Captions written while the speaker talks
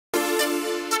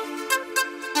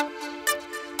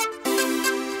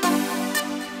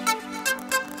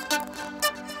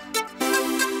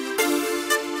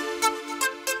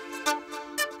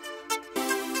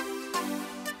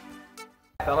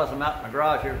fellas, I'm out in my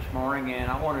garage here this morning, and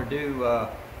I want to do a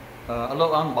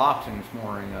little unboxing this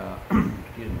morning.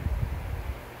 Excuse me.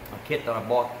 A kit that I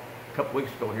bought a couple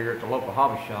weeks ago here at the local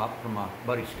hobby shop from my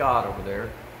buddy Scott over there.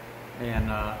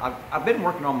 And I've been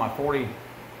working on my 40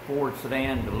 Ford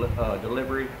sedan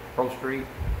delivery Pro Street,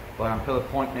 but I'm to the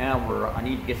point now where I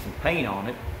need to get some paint on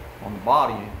it, on the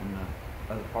body and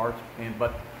the other parts.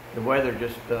 But the weather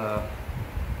just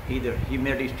either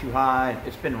humidity's too high.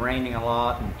 It's been raining a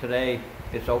lot, and today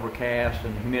it's overcast,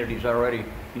 and the humidity's already,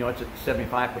 you know, it's at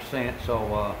 75%.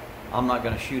 So I'm not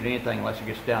going to shoot anything unless it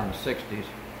gets down to 60s.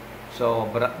 So,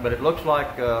 but it looks like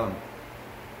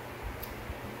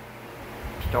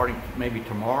starting maybe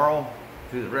tomorrow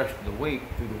through the rest of the week,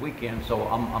 through the weekend. So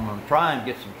I'm going to try and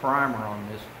get some primer on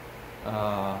this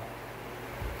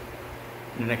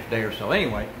the next day or so.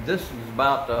 Anyway, this is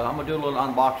about, I'm going to do a little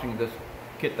unboxing of this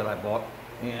kit that I bought.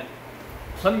 And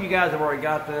some of you guys have already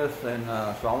got this, and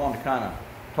so I want to kind of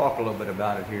talk a little bit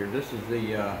about it here. This is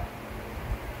the,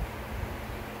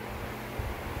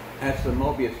 that's the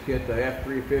Moebius kit, the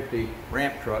F-350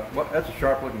 Ramptruck. Well, that's a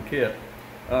sharp looking kit.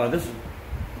 This is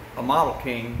a Model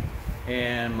King,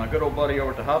 and my good old buddy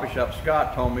over at the hobby shop,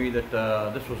 Scott, told me that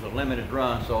this was a limited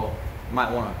run, so you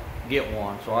might want to get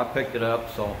one. So I picked it up.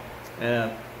 So,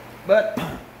 but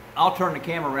I'll turn the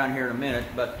camera around here in a minute,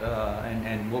 but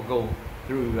and we'll go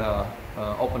through,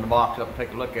 open the box up and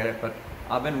take a look at it. But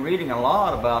I've been reading a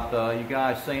lot about you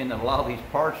guys saying that a lot of these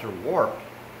parts are warped.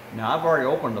 Now I've already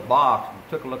opened the box and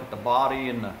took a look at the body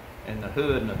and the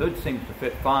hood, and the hood seems to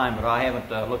fit fine, but I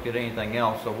haven't looked at anything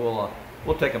else. So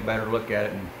we'll take a better look at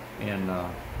it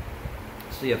and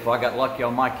see if I got lucky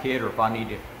on my kit or if I need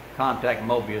to contact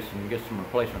Moebius and get some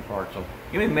replacement parts. So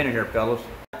give me a minute here, fellas.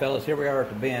 Fellas, here we are at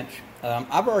the bench.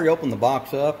 I've already opened the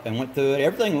box up and went through it.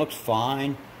 Everything looks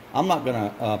fine. I'm not going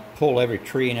to pull every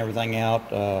tree and everything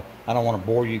out. I don't want to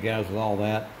bore you guys with all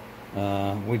that.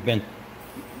 We've been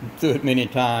through it many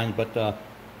times, but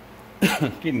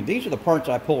excuse me, these are the parts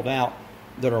I pulled out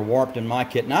that are warped in my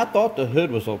kit. And I thought the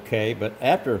hood was okay, but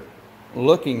after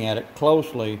looking at it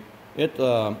closely,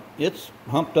 it's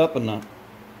humped up, and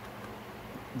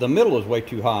the middle is way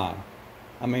too high.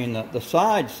 I mean, the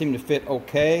sides seem to fit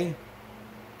okay,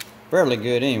 fairly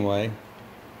good anyway,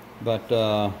 but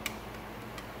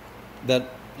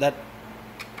that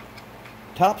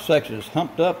top section is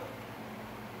humped up,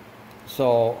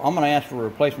 so I'm going to ask for a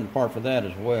replacement part for that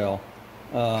as well.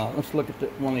 Let's look at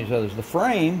one of these others. The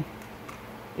frame,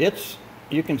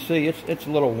 you can see it's a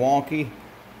little wonky.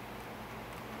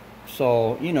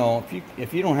 So, you know,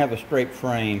 if you don't have a straight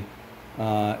frame,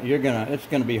 it's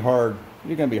gonna be hard.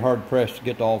 You're gonna be hard pressed to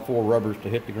get all four rubbers to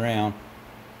hit the ground.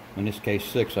 In this case,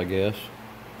 6, I guess.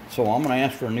 So I'm gonna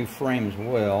ask for a new frame as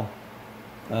well.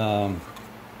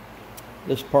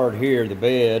 This part here, the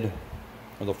bed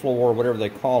or the floor, whatever they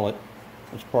call it,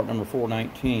 it's part number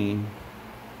 419.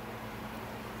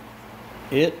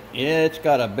 It's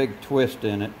got a big twist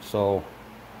in it, so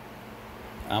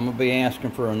I'm gonna be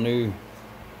asking for a new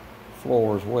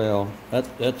floor as well. That's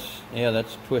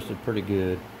twisted pretty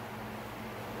good.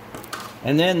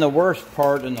 And then the worst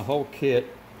part in the whole kit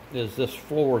is this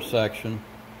floor section,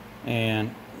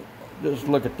 and just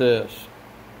look at this.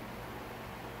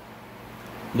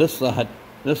 This side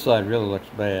really looks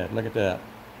bad. Look at that.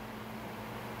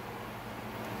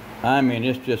 I mean,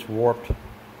 it's just warped.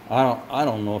 I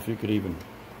don't know if you could even.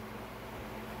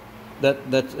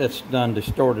 It's done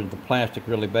distorted the plastic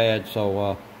really bad.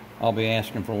 So I'll be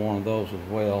asking for one of those as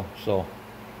well. So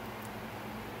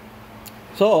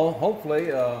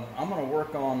hopefully I'm going to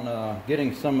work on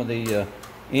getting some of the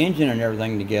engine and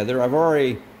everything together. I've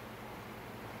already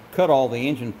cut all the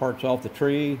engine parts off the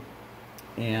tree,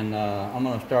 and I'm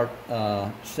going to start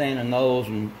sanding those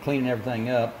and cleaning everything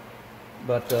up.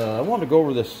 But I wanted to go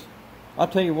over this. I'll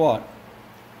tell you what,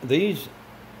 these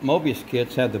Moebius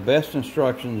kits have the best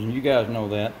instructions, and you guys know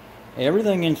that.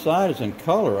 Everything inside is in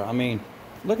color. I mean,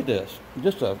 look at this.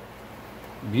 Just a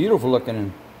beautiful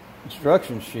looking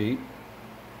instruction sheet.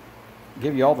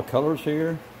 Give you all the colors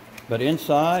here. But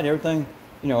inside, everything,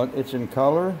 you know, it's in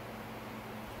color.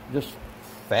 Just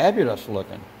fabulous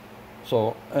looking.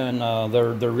 So, and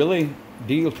they're really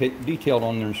detailed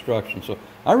on their instructions. So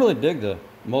I really dig the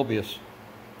Moebius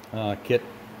kit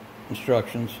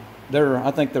instructions.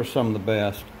 I think they're some of the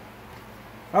best.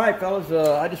 All right, fellas,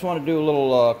 I just want to do a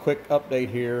little quick update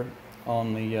here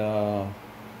on the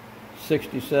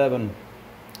 67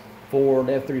 Ford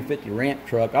F-350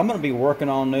 Ramptruck. I'm going to be working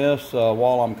on this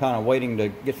while I'm kind of waiting to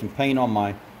get some paint on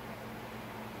my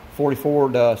 40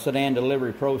 Ford Sedan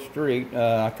Delivery Pro Street.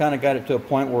 I kind of got it to a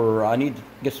point where I need to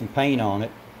get some paint on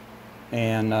it,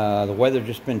 and the weather's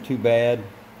just been too bad.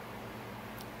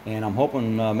 and I'm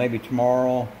hoping maybe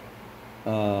tomorrow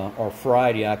or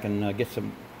Friday I can get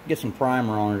some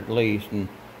primer on it at least, and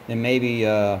then maybe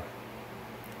over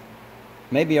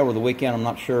the weekend, I'm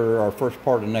not sure, or first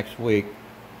part of next week,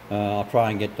 I'll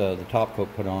try and get the top coat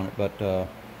put on it. But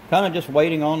kind of just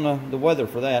waiting on the weather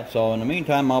for that. So in the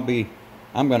meantime,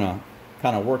 I'm gonna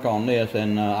kind of work on this,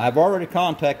 and I've already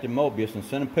contacted Moebius and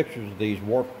sent them pictures of these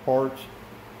warped parts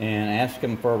and asked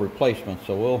them for a replacement.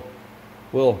 So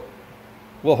we'll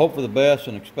hope for the best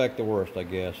and expect the worst, I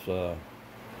guess.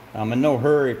 I'm in no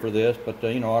hurry for this, but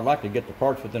you know, I'd like to get the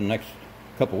parts within the next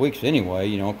couple weeks anyway.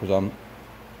 You know, because I'm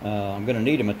going to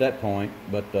need them at that point.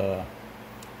 But all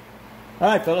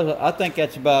right, fellas, I think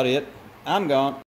that's about it. I'm gone.